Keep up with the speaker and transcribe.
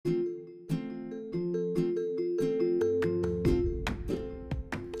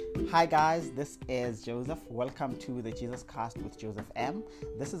Hi guys, this is Joseph. Welcome to the Jesus Cast with Joseph M.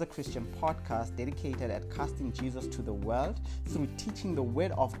 This is a Christian podcast dedicated at casting Jesus to the world through teaching the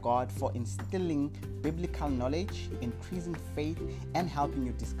Word of God for instilling biblical knowledge, increasing faith, and helping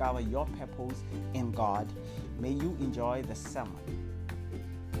you discover your purpose in God. May you enjoy the sermon.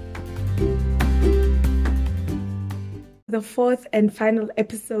 The fourth and final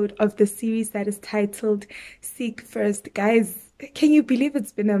episode of the series that is titled Seek First. Guys, can you believe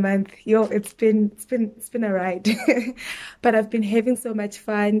it's been a month? Yo, it's been a ride. But I've been having so much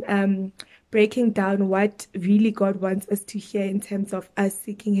fun breaking down what really God wants us to hear in terms of us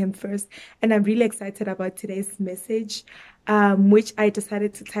seeking Him first. And I'm really excited about today's message, which I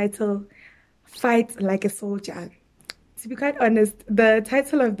decided to title Fight Like a Soldier. To be quite honest, the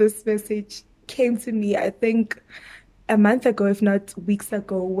title of this message came to me, I think, a month ago, if not weeks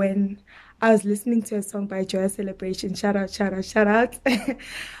ago, when I was listening to a song by Joy Celebration. Shout out.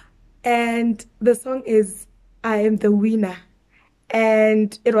 And the song is I Am the Winner.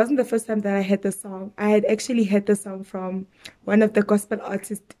 And it wasn't the first time that I heard the song. I had actually heard the song from one of the gospel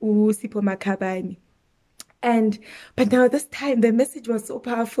artists, Sipho Makhabane. But now this time the message was so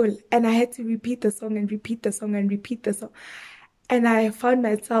powerful, and I had to repeat the song and repeat the song and repeat the song. And I found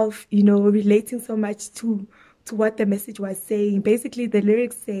myself, relating so much to what the message was saying. Basically, the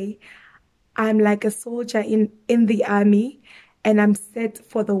lyrics say, I'm like a soldier in the army, and I'm set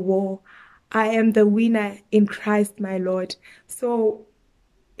for the war. I am the winner in Christ, my Lord. So,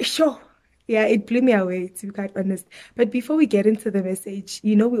 sure. Yeah, it blew me away, to be quite honest. But before we get into the message,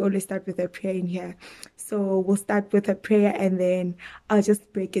 we always start with a prayer in here. So we'll start with a prayer, and then I'll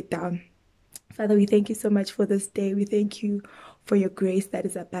just break it down. Father, we thank you so much for this day. We thank you for your grace that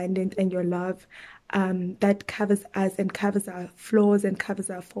is abundant and your love that covers us and covers our flaws and covers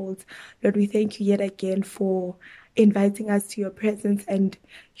our faults. Lord, we thank you yet again for inviting us to your presence and,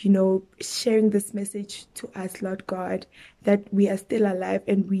 sharing this message to us, Lord God, that we are still alive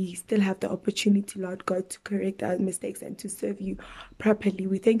and we still have the opportunity, Lord God, to correct our mistakes and to serve you properly.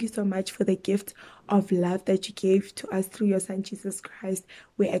 We thank you so much for the gift of love that you gave to us through your Son, Jesus Christ.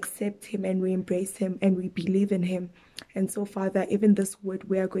 We accept him and we embrace him and we believe in him. And so, Father, even this word,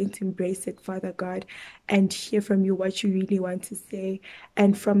 we are going to embrace it, Father God, and hear from you what you really want to say.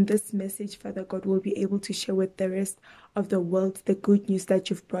 And from this message, Father God, we'll be able to share with the rest of the world the good news that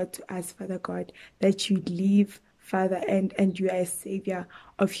you've brought to us, Father God, that you live, Father, and you are a savior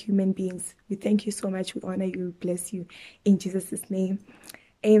of human beings. We thank you so much. We honor you. We bless you. In Jesus' name,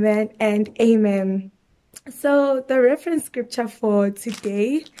 amen and amen. So the reference scripture for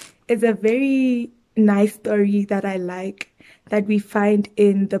today is a very nice story that I like, that we find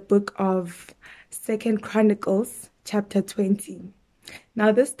in the book of 2 Chronicles, chapter 20.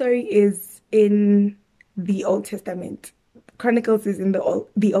 Now, this story is in the Old Testament. Chronicles is in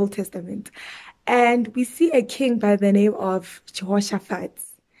the Old Testament. And we see a king by the name of Jehoshaphat.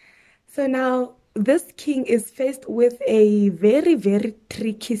 So now, this king is faced with a very, very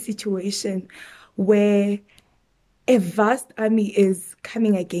tricky situation where a vast army is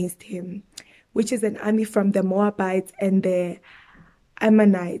coming against him, which is an army from the Moabites and the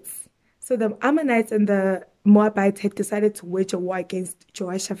Ammonites. So the Ammonites and the Moabites had decided to wage a war against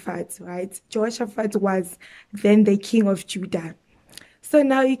Jehoshaphat, right? Jehoshaphat was then the king of Judah. So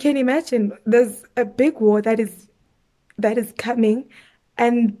now you can imagine there's a big war that is coming,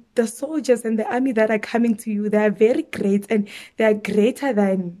 and the soldiers and the army that are coming to you, they are very great, and they are greater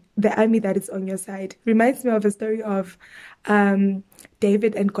than the army that is on your side. Reminds me of a story of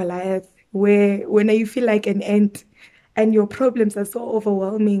David and Goliath, where when you feel like an ant and your problems are so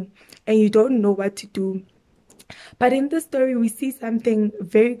overwhelming and you don't know what to do. But in this story, we see something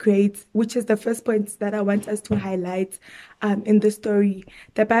very great, which is the first point that I want us to highlight in the story.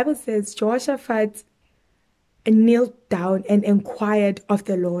 The Bible says Jehoshaphat knelt down and inquired of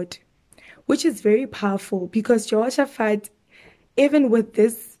the Lord, which is very powerful, because Jehoshaphat, even with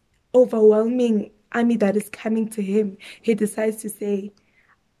this overwhelming army that is coming to him, he decides to say,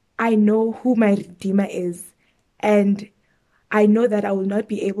 I know who my Redeemer is, and I know that I will not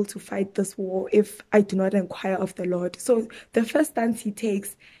be able to fight this war if I do not inquire of the Lord. So the first stance he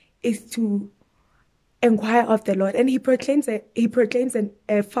takes is to inquire of the Lord, and he proclaims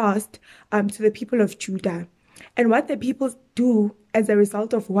a fast to the people of Judah. And what the people do as a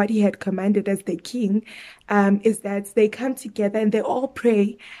result of what he had commanded as the king is that they come together and they all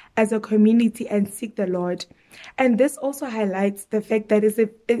pray as a community and seek the Lord. And this also highlights the fact that it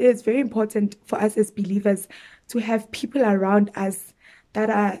is very important for us as believers to have people around us that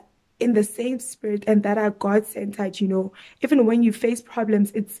are in the same spirit and that are God-centered. Even when you face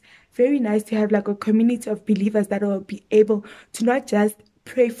problems, it's very nice to have like a community of believers that will be able to not just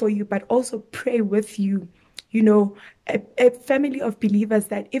pray for you, but also pray with you. You know, a family of believers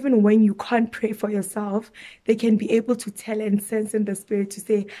that even when you can't pray for yourself, they can be able to tell and sense in the spirit to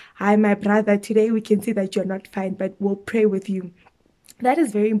say, "Hi, my brother, today we can see that you're not fine, but we'll pray with you." That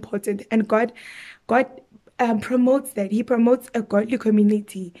is very important. And God promotes that. He promotes a godly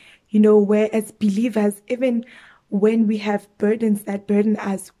community, where as believers, even when we have burdens that burden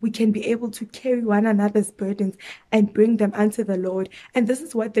us, we can be able to carry one another's burdens and bring them unto the Lord. And this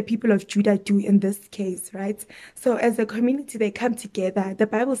is what the people of Judah do in this case, right? So as a community, they come together. The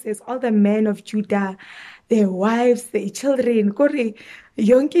Bible says all the men of Judah, their wives, their children,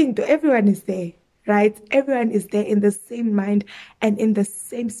 everyone is there, right? Everyone is there in the same mind and in the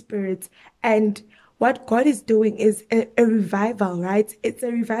same spirit. And what God is doing is a revival, right? It's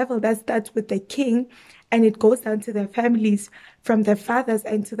a revival that starts with the king and it goes down to the families, from the fathers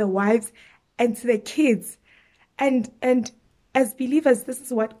and to the wives and to the kids. And as believers, this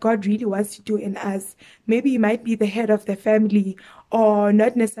is what God really wants to do in us. Maybe you might be the head of the family, or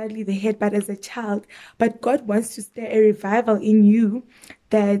not necessarily the head, but as a child. But God wants to stir a revival in you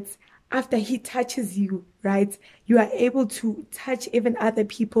that after he touches you, right, you are able to touch even other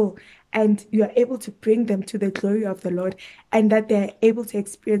people and you are able to bring them to the glory of the Lord, and that they're able to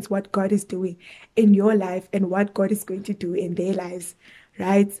experience what God is doing in your life and what God is going to do in their lives,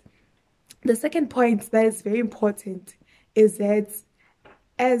 right? The second point that is very important is that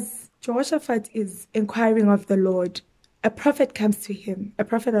as Jehoshaphat is inquiring of the Lord, a prophet comes to him, a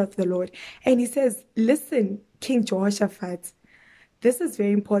prophet of the Lord, and he says, "Listen, King Jehoshaphat." This is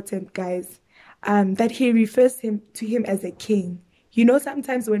very important, guys, that he refers to him as a king.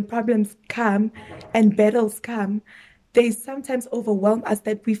 Sometimes when problems come and battles come, they sometimes overwhelm us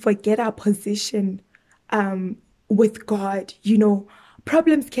that we forget our position with God.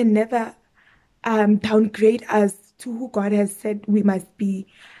 Problems can never downgrade us to who God has said we must be.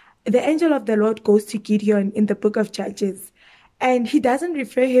 The angel of the Lord goes to Gideon in the book of Judges, and he doesn't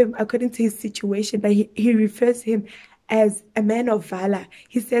refer him according to his situation, but he refers him as a man of valor.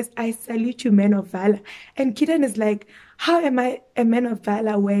 He says, "I salute you, man of valor." And Gideon is like, "How am I a man of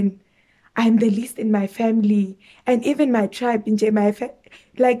valor when I'm the least in my family and even my tribe in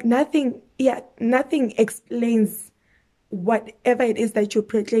like nothing explains whatever it is that you're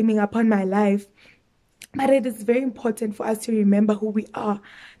proclaiming upon my life." But it is very important for us to remember who we are,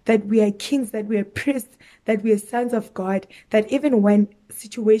 that we are kings, that we are priests, that we are sons of God, that even when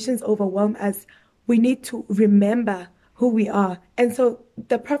situations overwhelm us, we need to remember who we are. And so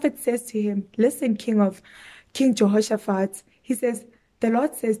the prophet says to him, "Listen, King Jehoshaphat," he says, "The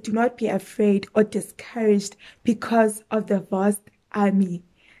Lord says, do not be afraid or discouraged because of the vast army."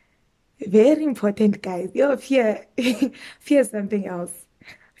 Very important, guys. Fear, fear is something else.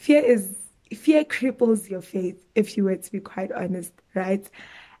 Fear cripples your faith, if you were to be quite honest, right?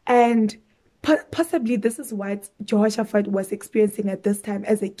 And possibly this is what Jehoshaphat was experiencing at this time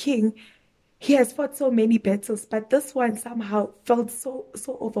as a king. He has fought so many battles, but this one somehow felt so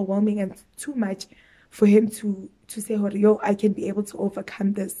overwhelming and too much for him to say, "Yo, I can be able to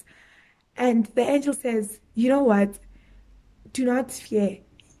overcome this." And the angel says, "You know what? Do not fear.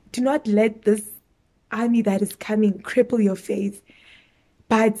 Do not let this army that is coming cripple your faith,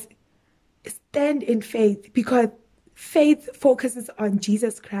 but stand in faith, because faith focuses on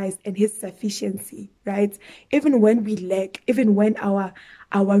Jesus Christ and his sufficiency, right? Even when we lack, even when our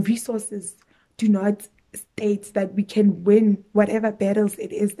resources do not state that we can win whatever battles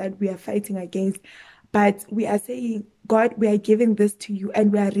it is that we are fighting against, but we are saying, God, we are giving this to you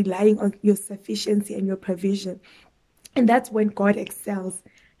and we are relying on your sufficiency and your provision." And that's when God excels,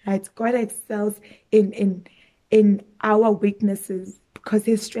 right? God excels in our weaknesses, because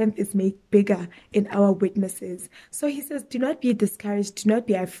his strength is made bigger in our weaknesses. So he says, do not be discouraged, do not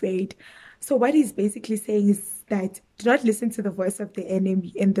be afraid. So what he's basically saying is that do not listen to the voice of the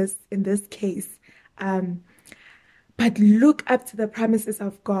enemy in this case, but look up to the promises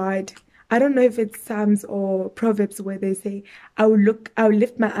of God. I don't know if it's Psalms or Proverbs where they say, I'll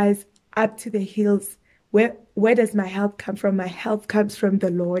lift my eyes up to the hills. Where does my help come from? My help comes from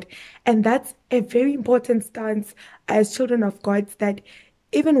the Lord. And that's a very important stance as children of God, that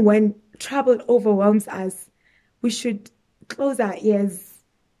even when trouble overwhelms us, we should close our ears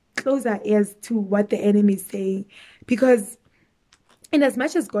to what the enemy is saying. Because in as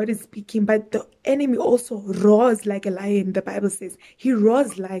much as God is speaking, but the enemy also roars like a lion, the Bible says. He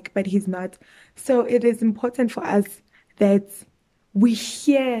roars but he's not. So it is important for us that we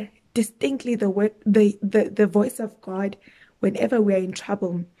hear distinctly the voice of God whenever we are in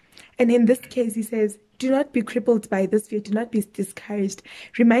trouble. And in this case, he says, do not be crippled by this fear, do not be discouraged.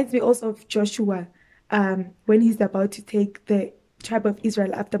 Reminds me also of Joshua when he's about to take the tribe of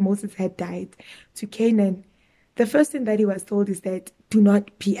Israel after Moses had died to Canaan, the first thing that he was told is that do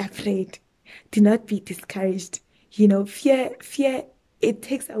not be afraid, do not be discouraged. Fear, it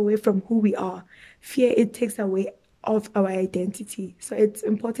takes away from who we are. Fear, it takes away of our identity. So it's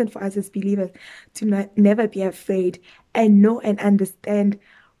important for us as believers to never be afraid and know and understand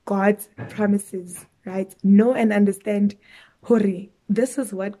God's promises, right? Know and understand, Hori, this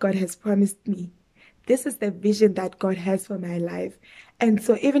is what God has promised me. This is the vision that God has for my life. And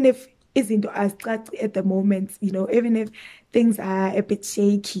so even if izinto azicacile at the moment, even if things are a bit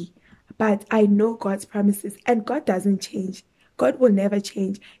shaky, but I know God's promises and God doesn't change. God will never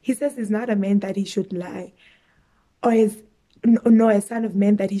change. He says he's not a man that he should lie, or is no a son of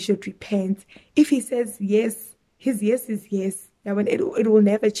man that he should repent. If he says yes, his yes is yes. Yeah, when it will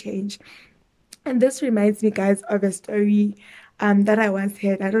never change. And this reminds me, guys, of a story that I once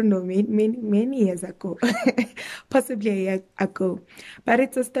heard, I don't know, many years ago, possibly a year ago. But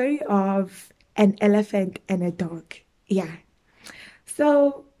it's a story of an elephant and a dog. Yeah.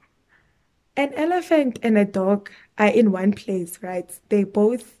 So an elephant and a dog are in one place, right? They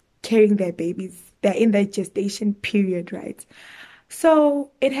both carrying their babies. They're in their gestation period, right?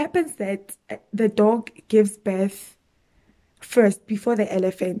 So it happens that the dog gives birth first before the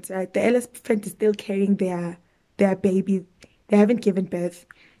elephant, right? The elephant is still carrying their baby. They haven't given birth.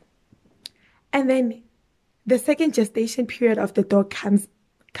 And then the second gestation period of the dog comes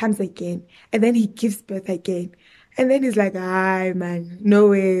again. And then he gives birth again. And then he's like, "Ay, man, no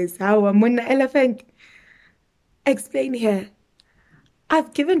ways. How am I an elephant?" Explain here.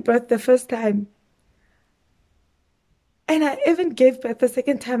 I've given birth the first time. And I even gave birth the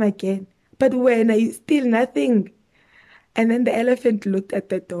second time again. But when are you still nothing? And then the elephant looked at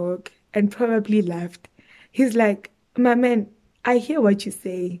the dog and probably laughed. He's like, "My man, I hear what you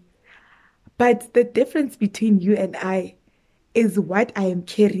say. But the difference between you and I is what I am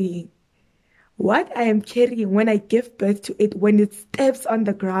carrying. What I am carrying when I give birth to it, when it steps on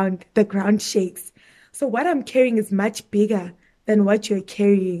the ground shakes. So what I'm carrying is much bigger than what you're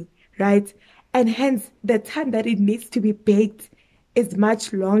carrying, right? And hence, the time that it needs to be baked is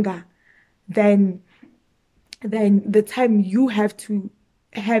much longer than the time you have to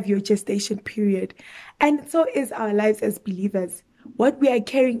have your gestation period. And so is our lives as believers. What we are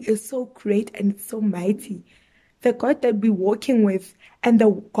carrying is so great and it's so mighty. The God that we're walking with and the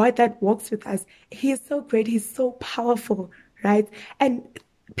God that walks with us, he is so great, he's so powerful, right? And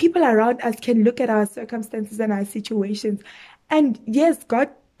people around us can look at our circumstances and our situations. And yes, God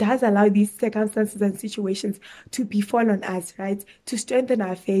does allow these circumstances and situations to befall on us, right? To strengthen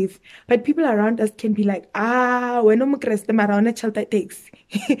our faith. But people around us can be like, when I'm a Christian,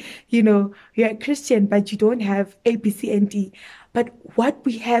 you're a Christian, but you don't have A, B, C, and D. But what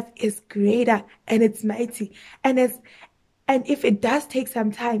we have is greater and it's mighty. And if it does take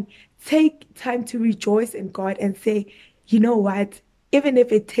some time, take time to rejoice in God and say, you know what? Even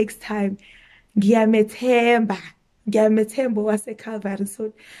if it takes time, ngiyamethemba wase Calvary.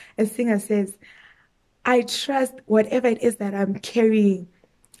 So a singer says, I trust whatever it is that I'm carrying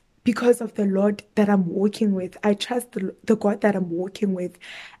because of the Lord that I'm walking with. I trust the God that I'm walking with.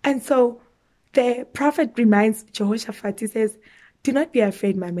 And so the prophet reminds Jehoshaphat, he says, do not be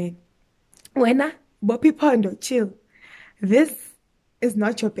afraid, my man. Wena, Bopi Pondo, chill. This is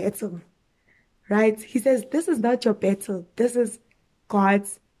not your battle, right? He says, this is not your battle. This is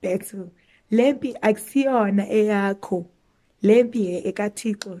God's battle. Lempi aksiona eyakho. Lempi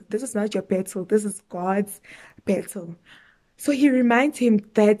ekaThixo. This is not your battle. This is God's battle. So he reminds him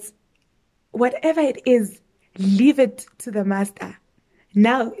that whatever it is, leave it to the master.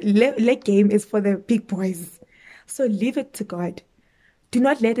 Now, the game is for the big boys. So leave it to God. Do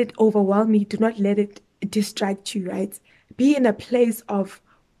not let it overwhelm you. Do not let it distract you, right? Be in a place of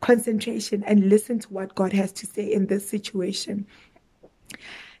concentration and listen to what God has to say in this situation.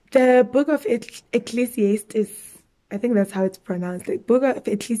 The book of Ecclesiastes, I think that's how it's pronounced. The book of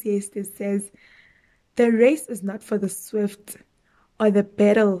Ecclesiastes says, the race is not for the swift or the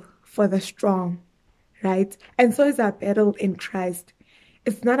battle for the strong, right? And so is our battle in Christ.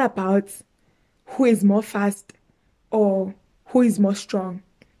 It's not about who is more fast or who is more strong.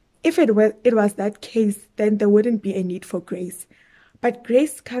 If it was that case, then there wouldn't be a need for grace. But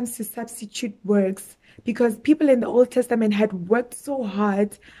grace comes to substitute works because people in the Old Testament had worked so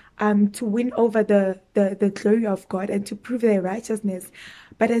hard to win over the glory of God and to prove their righteousness.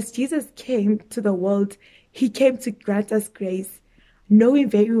 But as Jesus came to the world, he came to grant us grace, knowing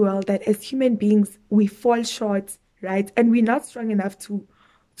very well that as human beings, we fall short, right? And we're not strong enough to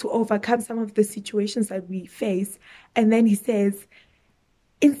overcome some of the situations that we face. And then he says,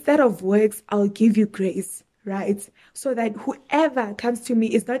 instead of works, I'll give you grace, right? So that whoever comes to me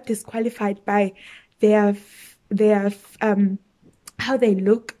is not disqualified by their their how they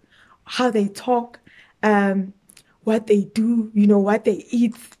look, how they talk, um, what they do, what they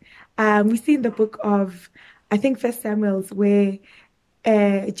eat. We see in the book of, I think, First Samuel's, where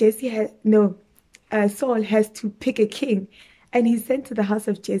Jesse had no, Saul has to pick a king, and he's sent to the house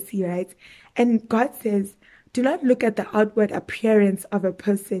of Jesse, right? And God says, "Do not look at the outward appearance of a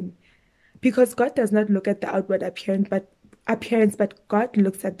person, because God does not look at the outward appearance, but God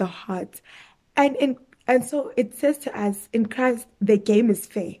looks at the heart." And so it says to us, in Christ, the game is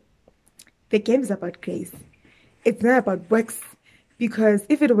fair. The game is about grace. It's not about works. Because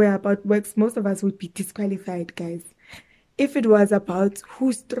if it were about works, most of us would be disqualified, guys. If it was about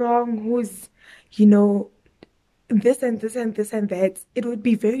who's strong, who's, you know, this and this and this and that, it would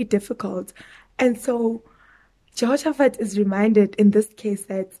be very difficult. And so Jehoshaphat is reminded in this case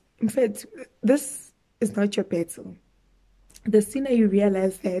that, in fact, this is not your battle. The sooner you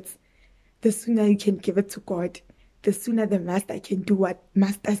realize that, the sooner you can give it to God, the sooner the master can do what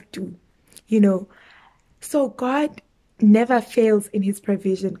masters do, you know. So God never fails in his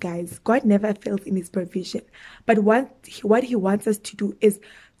provision, guys. God never fails in his provision. But what he wants us to do is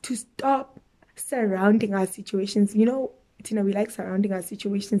to stop surrounding our situations. You know, Tina, we like surrounding our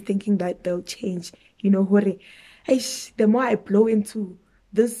situations thinking that they'll change. You know, hore, the more I blow into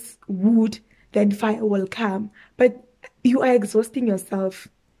this wood, then fire will come. But you are exhausting yourself.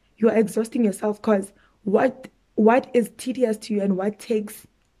 You are exhausting yourself because what is tedious to you and what takes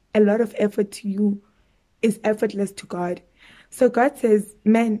a lot of effort to you is effortless to God. So God says,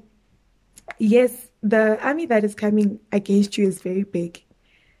 man, yes, the army that is coming against you is very big.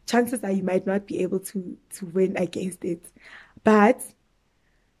 Chances are you might not be able to win against it. But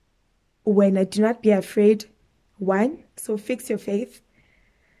when I do not be afraid, one, so fix your faith.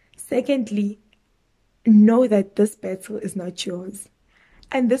 Secondly, know that this battle is not yours.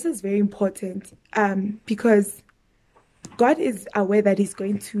 And this is very important because God is aware that he's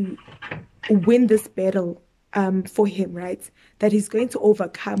going to win this battle for him, right? That he's going to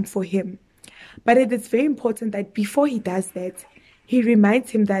overcome for him. But it is very important that before he does that, he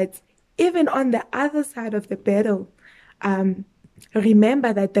reminds him that even on the other side of the battle,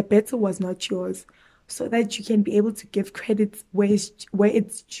 remember that the battle was not yours, so that you can be able to give credit where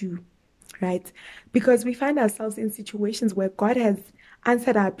it's due, right? Because we find ourselves in situations where God has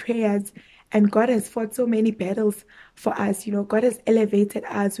answered our prayers and God has fought so many battles for us. You know, God has elevated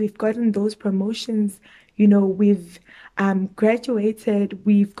us. We've gotten those promotions. You know, we've graduated.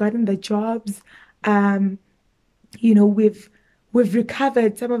 We've gotten the jobs. You know, we've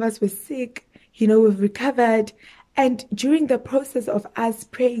recovered. Some of us were sick. You know, we've recovered. And during the process of us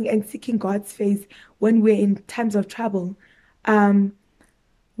praying and seeking God's face when we're in times of trouble,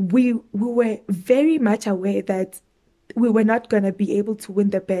 we were very much aware that we were not going to be able to win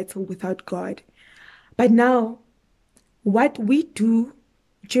the battle without God. But now, what we do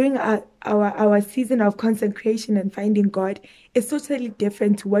during our season of consecration and finding God is totally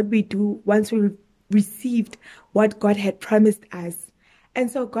different to what we do once we received what God had promised us. And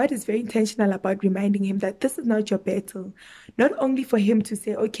so God is very intentional about reminding him that this is not your battle. Not only for him to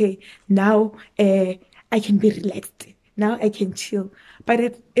say, okay, now I can be relaxed. Now I can chill. But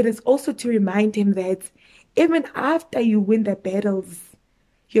it is also to remind him that even after you win the battles,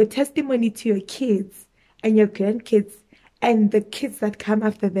 your testimony to your kids and your grandkids and the kids that come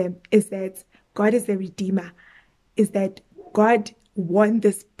after them is that God is a redeemer, is that God won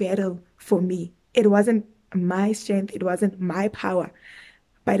this battle for me. It wasn't my strength, it wasn't my power,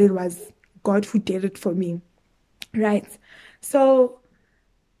 but it was God who did it for me, right? So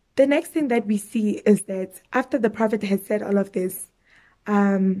the next thing that we see is that after the prophet has said all of this,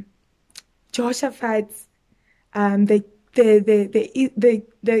 Jehoshaphat, the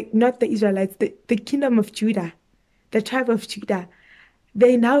not the Israelites, the kingdom of Judah, the tribe of Judah,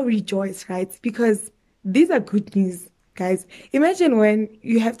 they now rejoice, right? Because these are good news, guys. Imagine when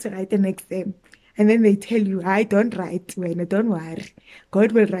you have to write an exam and then they tell you, I don't write, when don't worry,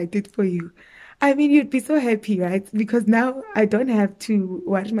 God will write it for you. I mean, you'd be so happy, right? Because now I don't have to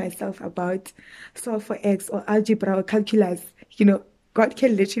worry myself about solve for X or algebra or calculus. You know, God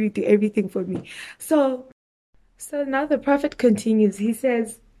can literally do everything for me. So now the prophet continues. He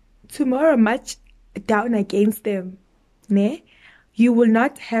says, tomorrow march down against them. Ne? You will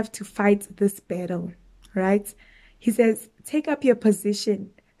not have to fight this battle, right? He says, take up your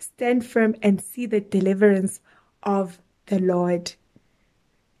position, stand firm and see the deliverance of the Lord.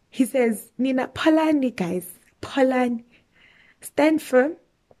 He says, Nina, Polani, guys, Polani. Stand firm,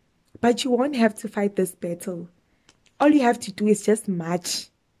 but you won't have to fight this battle. All you have to do is just march,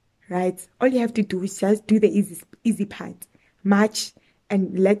 right? All you have to do is just do the easy part, march,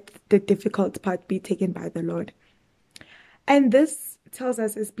 and let the difficult part be taken by the Lord. And this tells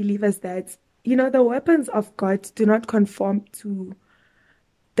us as believers that, the weapons of God do not conform to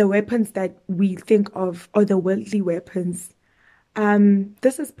the weapons that we think of, or the worldly weapons.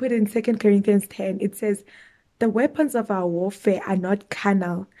 This is put in 2 Corinthians 10. It says, the weapons of our warfare are not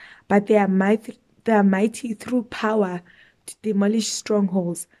carnal, but they are mighty through power to demolish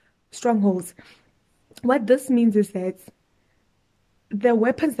strongholds. What this means is that the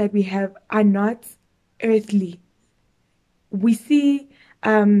weapons that we have are not earthly. We see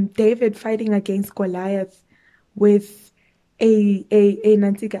David fighting against Goliath with a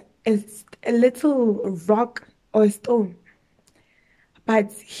little rock or a stone.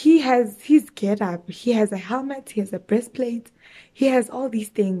 But he has his get up. He has a helmet. He has a breastplate. He has all these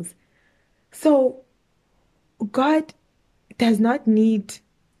things. So God does not need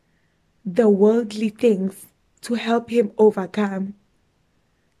the worldly things to help him overcome.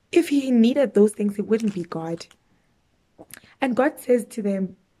 If he needed those things, he wouldn't be God. And God says to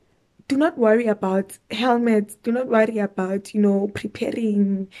them, do not worry about helmets. Do not worry about,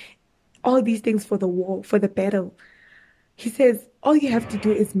 preparing all these things for the war, for the battle. He says, all you have to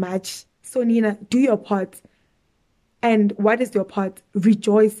do is march. So Nina, do your part. And what is your part?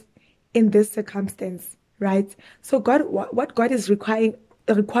 Rejoice in this circumstance, right? So God, what God is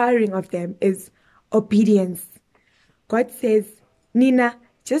requiring of them is obedience. God says, Nina,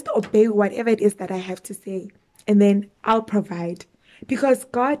 just obey whatever it is that I have to say, and then I'll provide. Because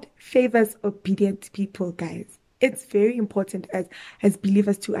God favors obedient people, guys. It's very important as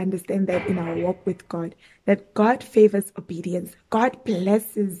believers to understand that in our walk with God, that God favors obedience. God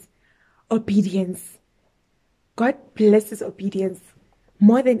blesses obedience. God blesses obedience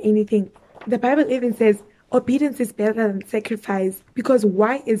more than anything. The Bible even says obedience is better than sacrifice. Because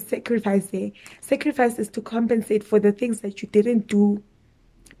why is sacrifice there? Sacrifice is to compensate for the things that you didn't do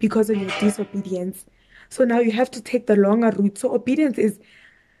because of your disobedience. So now you have to take the longer route. So obedience is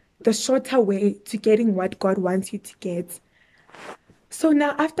the shorter way to getting what God wants you to get. So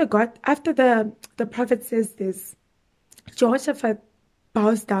now after the prophet says this, Jehoshaphat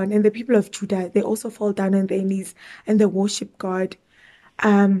bows down, and the people of Judah, they also fall down on their knees and they worship God.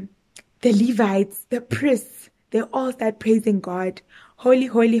 The Levites, the priests, they all start praising God. Holy,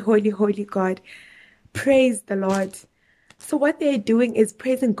 holy, holy, holy God. Praise the Lord. So what they're doing is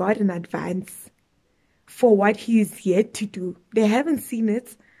praising God in advance for what he is yet to do. They haven't seen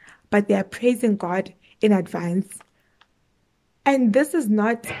it, but they are praising God in advance. And this is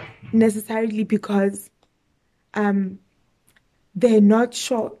not necessarily because they're not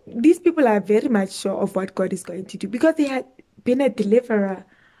sure. These people are very much sure of what God is going to do because he had been a deliverer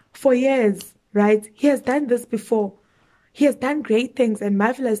for years, right? He has done this before. He has done great things and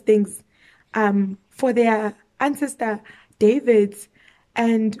marvelous things for their ancestor David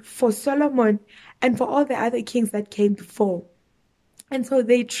and for Solomon and for all the other kings that came before. And so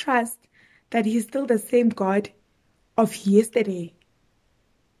they trust that he's still the same God of yesterday.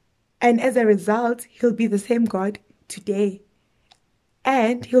 And as a result, he'll be the same God today.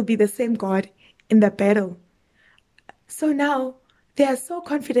 And he'll be the same God in the battle. So now they are so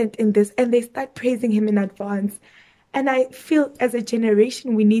confident in this and they start praising him in advance. And I feel as a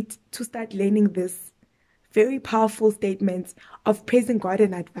generation, we need to start learning this very powerful statement of praising God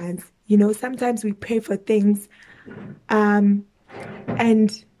in advance. Sometimes we pray for things and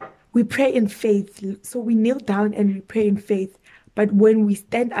we pray in faith. So we kneel down and we pray in faith. But when we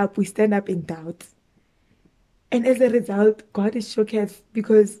stand up in doubt. And as a result, God is shocked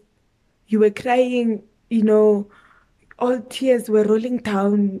because you were crying, all tears were rolling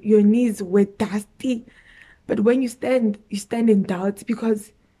down, your knees were dusty. But when you stand in doubt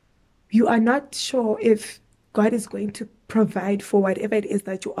because you are not sure if God is going to provide for whatever it is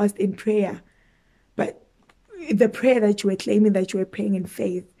that you asked in prayer. But the prayer that you were claiming that you were praying in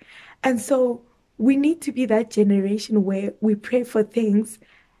faith. And so we need to be that generation where we pray for things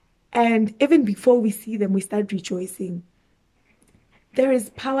and even before we see them, we start rejoicing. There is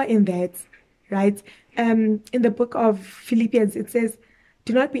power in that, right? In the book of Philippians, it says,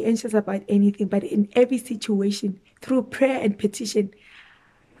 do not be anxious about anything, but in every situation, through prayer and petition,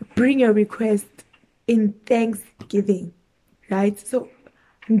 bring your request in thanksgiving, right? So,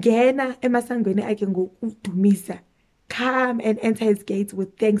 ngena emasangweni akhe ngokudumisa. Come and enter his gates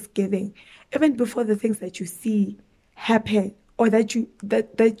with thanksgiving, even before the things that you see happen or that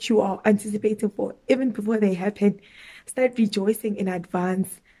you are anticipating for, even before they happen. Start rejoicing in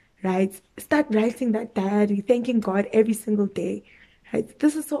advance, right? Start writing that diary, thanking God every single day, right?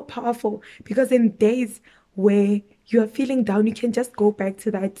 This is so powerful because in days where you are feeling down, you can just go back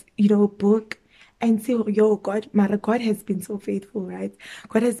to that, book and say, yo, God, Mara, God has been so faithful, right?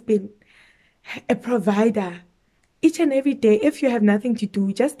 God has been a provider. Each and every day, if you have nothing to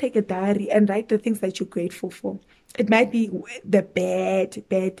do, just take a diary and write the things that you're grateful for. It might be the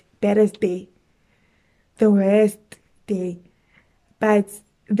baddest day, the worst day, but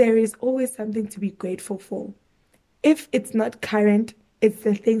there is always something to be grateful for. If it's not current, it's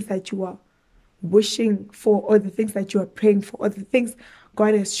the things that you are wishing for, or the things that you are praying for, or the things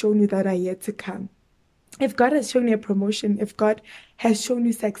God has shown you that are yet to come. If God has shown you a promotion, if God has shown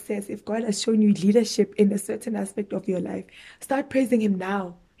you success, if God has shown you leadership in a certain aspect of your life, start praising Him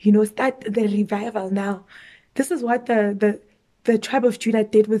now. Start the revival now. This is what the tribe of Judah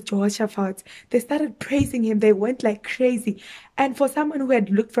did with Jehoshaphat. They started praising Him. They went like crazy. And for someone who had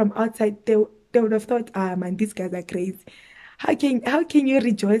looked from outside, they would have thought, man, these guys are crazy. How can you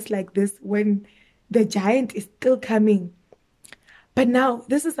rejoice like this when the giant is still coming? But now,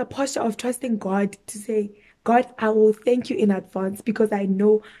 this is a posture of trusting God to say, God, I will thank you in advance because I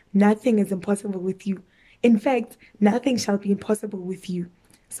know nothing is impossible with you. In fact, nothing shall be impossible with you.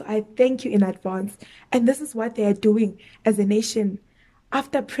 So I thank you in advance. And this is what they are doing as a nation.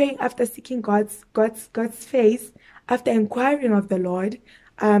 After praying, after seeking God's face, after inquiring of the Lord,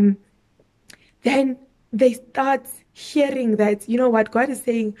 then they start hearing that, you know what, God is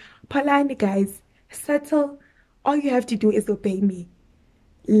saying, Palani guys, settle. All you have to do is obey me.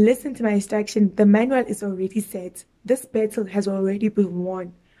 Listen to my instruction. The manual is already set. This battle has already been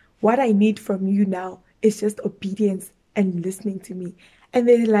won. What I need from you now is just obedience and listening to me. And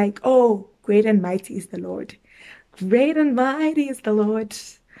they're like, oh, great and mighty is the Lord. Great and mighty is the Lord.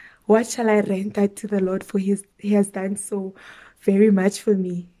 What shall I render to the Lord? For he has done so very much for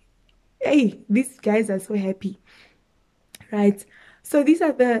me. Hey, these guys are so happy. Right? So these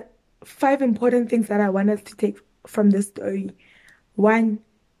are the 5 important things that I want us to take from this story. 1,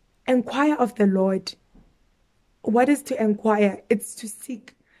 inquire of the Lord. What is to inquire? It's to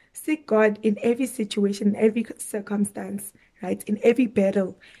seek God in every situation, in every circumstance, right? In every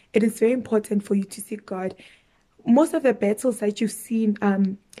battle. It is very important for you to seek God. Most of the battles that you've seen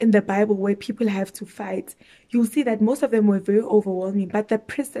in the Bible where people have to fight, you'll see that most of them were very overwhelming, but the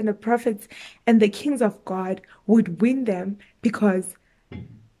priests and the prophets and the kings of God would win them because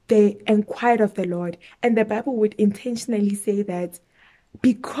they inquired of the Lord. And the Bible would intentionally say that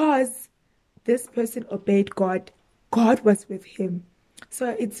because this person obeyed God, God was with him.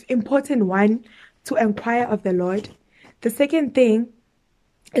 So it's important, 1, to inquire of the Lord. The second thing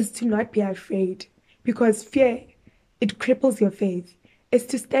is to not be afraid, because fear, it cripples your faith. It's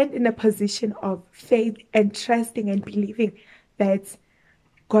to stand in a position of faith and trusting and believing that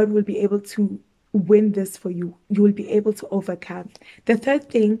God will be able to win this for you. You will be able to overcome. The third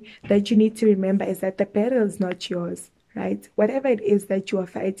thing that you need to remember is that the battle is not yours, right? Whatever it is that you are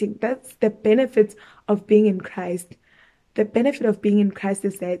fighting, that's the benefit of being in Christ. The benefit of being in Christ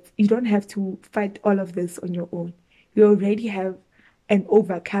is that you don't have to fight all of this on your own. You already have an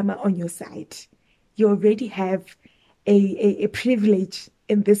overcomer on your side. You already have a privilege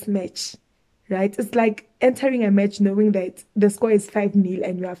in this match, right? It's like entering a match knowing that the score is 5-0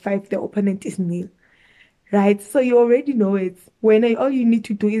 and you are 5, the opponent is 0, right? So you already know it. When all you need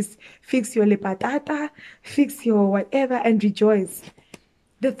to do is fix your lepatata, fix your whatever, and rejoice.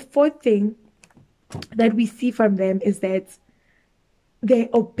 The fourth thing that we see from them is that they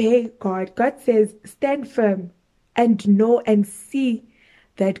obey God. God says, stand firm and know and see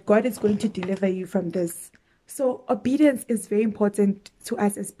that God is going to deliver you from this. So obedience is very important to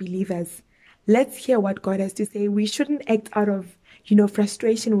us as believers. Let's hear what God has to say. We shouldn't act out of,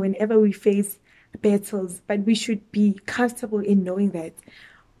 frustration whenever we face battles, but we should be comfortable in knowing that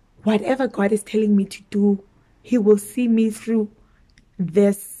whatever God is telling me to do, He will see me through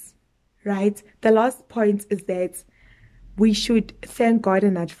this, right? The last point is that we should thank God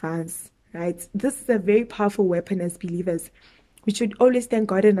in advance, right? This is a very powerful weapon as believers. We should always thank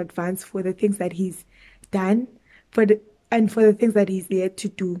God in advance for the things that He's done, and for the things that He's yet to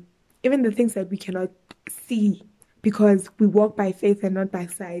do, even the things that we cannot see, because we walk by faith and not by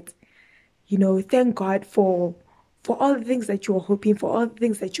sight. Thank God for all the things that you're hoping for, all the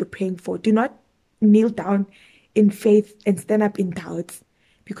things that you're praying for. Do not kneel down in faith and stand up in doubt,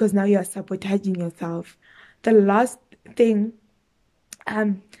 because now you are sabotaging yourself. The last thing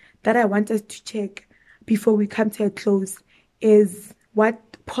that I want us to check before we come to a close is what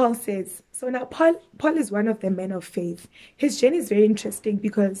Paul says. So now Paul is one of the men of faith. His journey is very interesting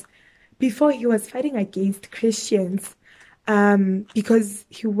because before he was fighting against Christians, because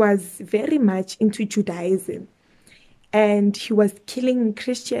he was very much into Judaism and he was killing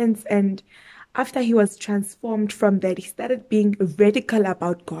Christians and after he was transformed from that, he started being radical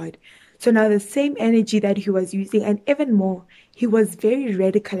about God. So now the same energy that he was using, and even more, he was very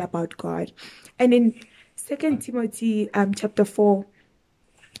radical about God. And in 2 Timothy chapter 4,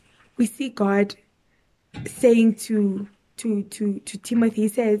 we see God saying to Timothy, he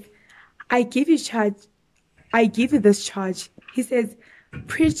says, I give you charge, I give you this charge. He says,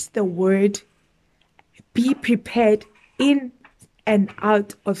 preach the word, be prepared in and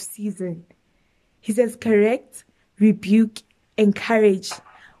out of season. He says, correct, rebuke, encourage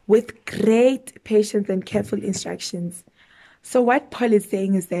with great patience and careful instructions. So what Paul is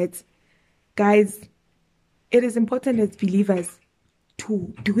saying is that, guys, it is important as believers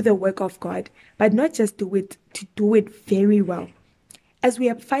to do the work of God, but not just do it, to do it very well. As we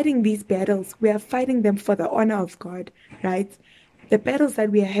are fighting these battles, we are fighting them for the honor of God, right? The battles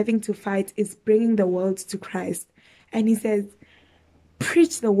that we are having to fight is bringing the world to Christ. And he says,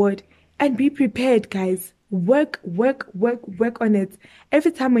 preach the word and be prepared, guys. Work on it.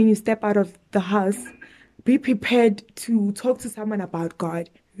 Every time when you step out of the house, be prepared to talk to someone about God,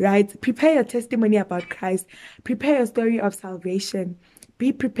 right? Prepare your testimony about Christ. Prepare your story of salvation.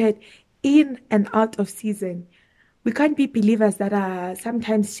 Be prepared in and out of season. We can't be believers that are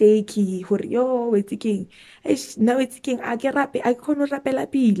sometimes shaky. Yo, it's king. No, it's king.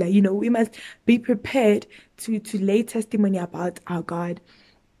 You know, we must be prepared to lay testimony about our God.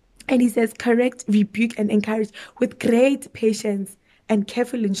 And he says, correct, rebuke, and encourage with great patience and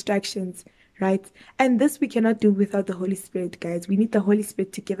careful instructions, right? And this we cannot do without the Holy Spirit, guys. We need the Holy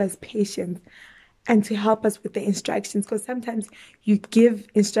Spirit to give us patience and to help us with the instructions, because sometimes you give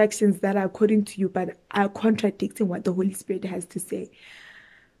instructions that are according to you but are contradicting what the Holy Spirit has to say.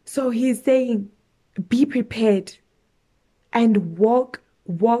 So he's saying, be prepared and walk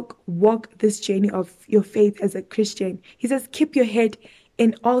this journey of your faith as a Christian. He says, keep your head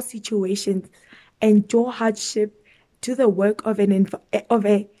in all situations, endure hardship, do the work of an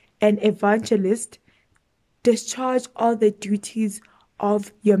evangelist, discharge all the duties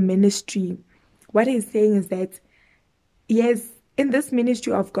of your ministry. What he's saying is that, yes, in this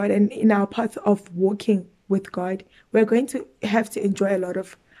ministry of God and in our path of walking with God, we're going to have to enjoy a lot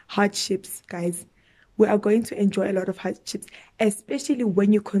of hardships, guys. We are going to enjoy a lot of hardships, especially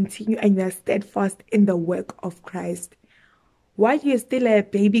when you continue and you are steadfast in the work of Christ. While you're still a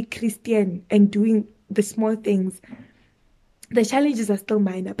baby Christian and doing the small things, the challenges are still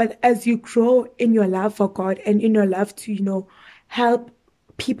minor. But as you grow in your love for God and in your love to, you know, help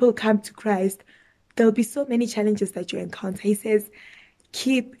people come to Christ, there'll be so many challenges that you encounter. He says,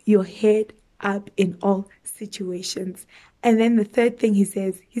 keep your head up in all situations. And then the third thing he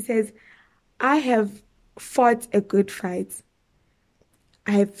says, I have fought a good fight.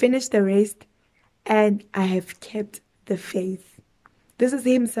 I have finished the race and I have kept the faith. This is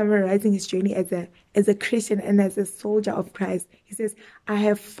him summarizing his journey as a Christian and as a soldier of Christ. He says, I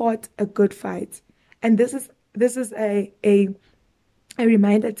have fought a good fight. And this is a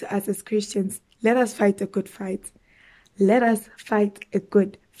reminder to us as Christians. Let us fight a good fight. Let us fight a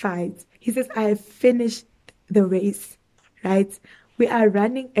good fight. He says, I have finished the race, right? We are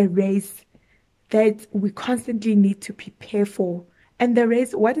running a race that we constantly need to prepare for. And the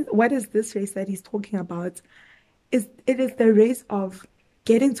race, what is this race that he's talking about? It is the race of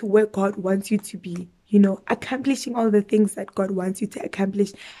getting to where God wants you to be, you know, accomplishing all the things that God wants you to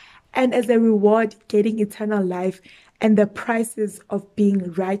accomplish. And as a reward, getting eternal life and the prices of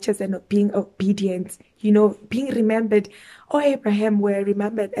being righteous and of being obedient, you know, being remembered. Oh, Abraham were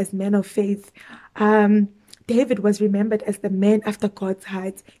remembered as men of faith. David was remembered as the man after God's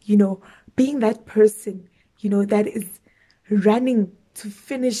heart, you know, being that person, you know, that is running to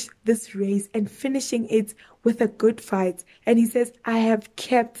finish this race and finishing it with a good fight. And he says, I have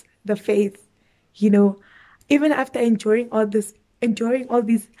kept the faith, you know, even after enduring all these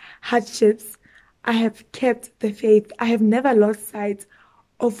hardships, I have kept the faith. I have never lost sight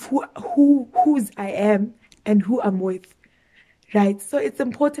of whose I am and who I'm with, right? So it's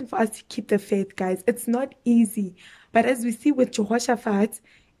important for us to keep the faith, guys. It's not easy. But as we see with Jehoshaphat,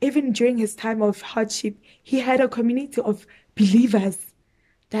 even during his time of hardship, he had a community of believers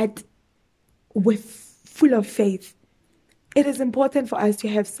that were full of faith. It is important for us to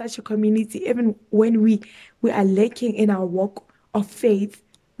have such a community, even when we are lacking in our walk of faith.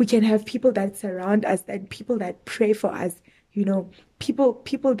 We can have people that surround us, and people that pray for us, you know,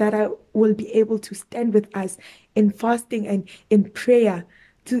 people that will be able to stand with us in fasting and in prayer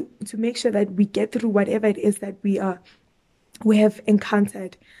to make sure that we get through whatever it is that we have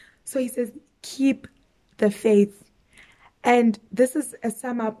encountered. So he says, keep the faith. And this is a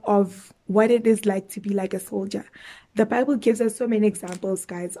sum up of what it is like to be like a soldier. The Bible gives us so many examples,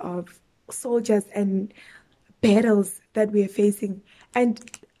 guys, of soldiers and battles that we are facing. And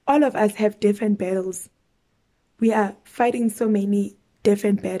all of us have different battles. We are fighting so many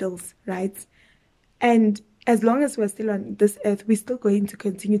different battles, right? And as long as we're still on this earth, we're still going to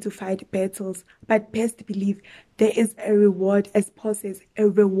continue to fight battles. But best believe there is a reward, as Paul says, a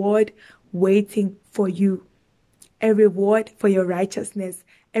reward waiting for you, a reward for your righteousness,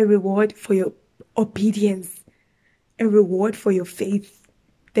 a reward for your obedience, a reward for your faith.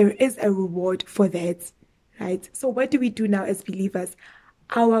 There is a reward for that, right? So what do we do now as believers?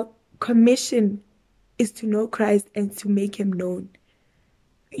 Our commission is to know Christ and to make him known.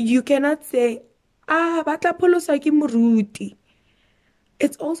 You cannot say, batla pholosa ke moruti.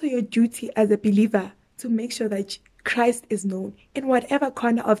 It's also your duty as a believer to make sure that Christ is known in whatever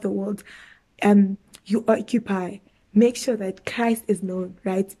corner of the world you occupy. Make sure that Christ is known,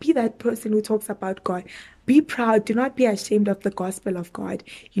 right? Be that person who talks about God. Be proud. Do not be ashamed of the gospel of God.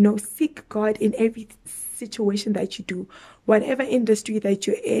 Seek God in every situation that you do. Whatever industry that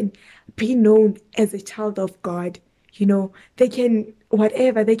you're in, be known as a child of God. They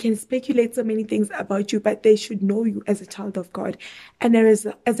can speculate so many things about you, but they should know you as a child of God. And as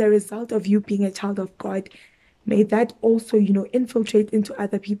a result of you being a child of God, may that also, infiltrate into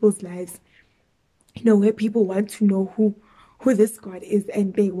other people's lives. Where people want to know who this God is,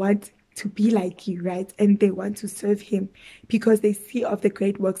 and they want to be like you, right? And they want to serve him because they see of the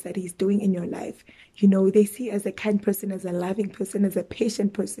great works that he's doing in your life. They see as a kind person, as a loving person, as a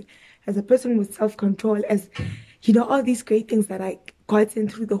patient person, as a person with self-control, as, all these great things that are gotten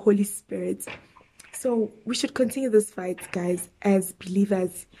through the Holy Spirit. So we should continue this fight, guys, as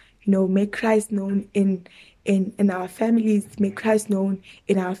believers. Make Christ known in our families, make Christ known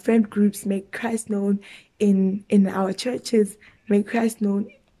in our friend groups, make Christ known in our churches, make Christ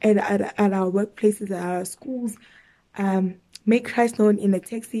known at our workplaces, at our schools, make Christ known in a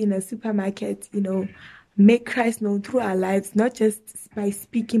taxi, in a supermarket, make Christ known through our lives, not just by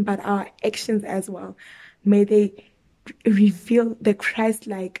speaking, but our actions as well. May they reveal the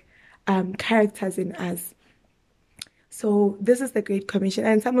Christ-like characters in us. So this is the Great Commission.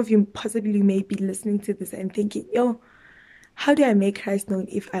 And some of you possibly may be listening to this and thinking, how do I make Christ known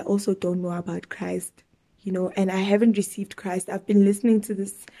if I also don't know about Christ? And I haven't received Christ. I've been listening to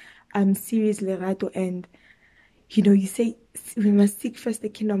this series, Lerato, and, you say we must seek first the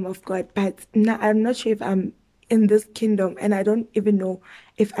kingdom of God. But now I'm not sure if I'm in this kingdom, and I don't even know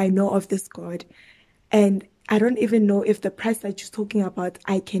if I know of this God. And I don't even know if the price that you're talking about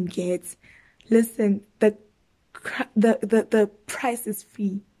I can get. Listen, the price is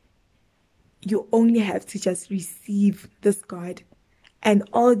free. You only have to just receive this God, and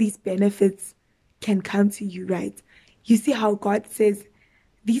all these benefits can come to you, right? You see how God says,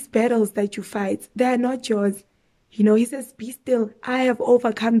 these battles that you fight, they are not yours. He says, be still. I have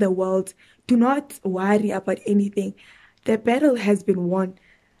overcome the world. Do not worry about anything. The battle has been won.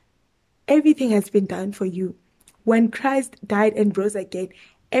 Everything has been done for you. When Christ died and rose again,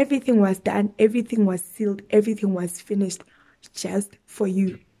 everything was done, everything was sealed, everything was finished just for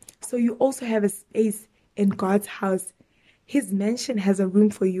you. So you also have a space in God's house. His mansion has a room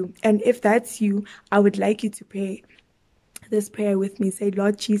for you. And if that's you, I would like you to pray this prayer with me. Say,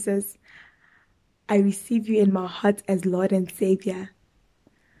 Lord Jesus, I receive you in my heart as Lord and Savior.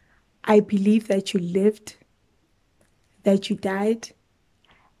 I believe that you lived, that you died,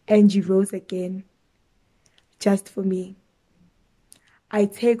 and you rose again just for me. I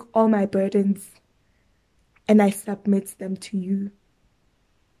take all my burdens and I submit them to you.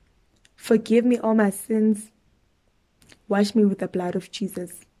 Forgive me all my sins. Wash me with the blood of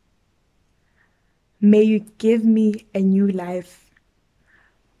Jesus. May you give me a new life.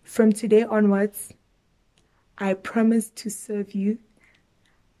 From today onwards, I promise to serve you.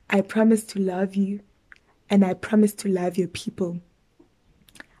 I promise to love you. And I promise to love your people.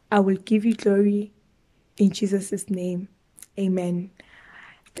 I will give you glory in Jesus' name. Amen.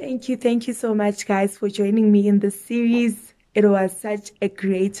 Thank you so much, guys, for joining me in this series. It was such a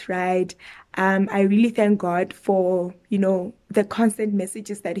great ride. I really thank God for, the constant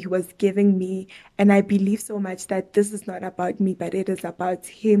messages that he was giving me. And I believe so much that this is not about me, but it is about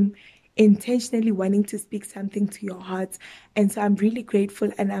him intentionally wanting to speak something to your hearts. And so I'm really grateful,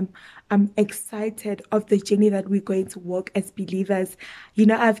 and I'm excited of the journey that we're going to walk as believers.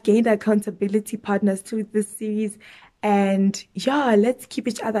 I've gained accountability partners through this series. And let's keep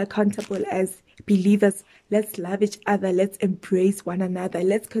each other accountable as believers. Let's love each other. Let's embrace one another.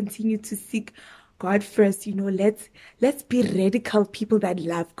 Let's continue to seek God first. Let's be radical people that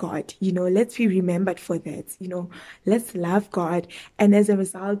love God. Let's be remembered for that. Let's love God. And as a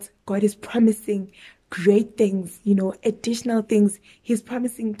result, God is promising great things, additional things. He's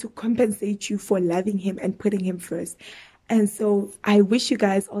promising to compensate you for loving him and putting him first. And so I wish you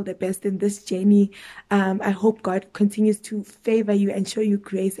guys all the best in this journey. I hope God continues to favor you and show you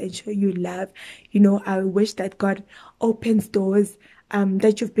grace and show you love. I wish that God opens doors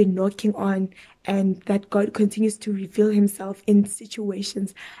that you've been knocking on, and that God continues to reveal himself in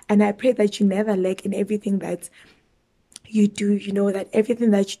situations. And I pray that you never lack in everything that you do, that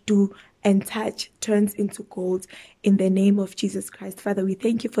everything that you do and touch turns into gold in the name of Jesus Christ. Father, we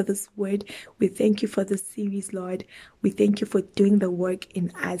thank you for this word. We thank you for this series, Lord. We thank you for doing the work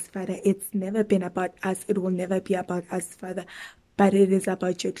in us, Father. It's never been about us. It will never be about us, Father, but it is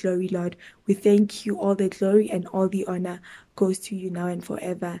about your glory, Lord. We thank you. All the glory and all the honor goes to you now and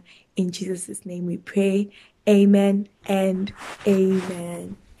forever. In Jesus' name we pray. Amen and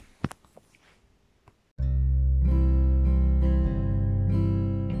amen.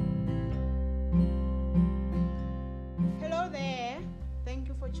 Hello there. Thank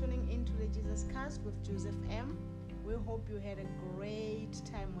you for tuning into the Jesus Cast with Joseph M. We hope you had a great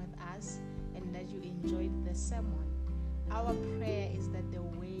time with us and that you enjoyed the sermon. Our prayer is that the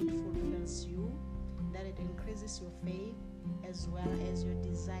word fulfills you, that it increases your faith as well as your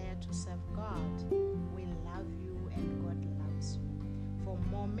desire to serve God. We love you and God loves you. For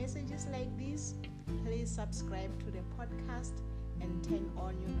more messages like this, please subscribe to the podcast and turn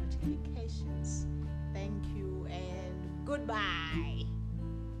on your notifications. Thank you and goodbye.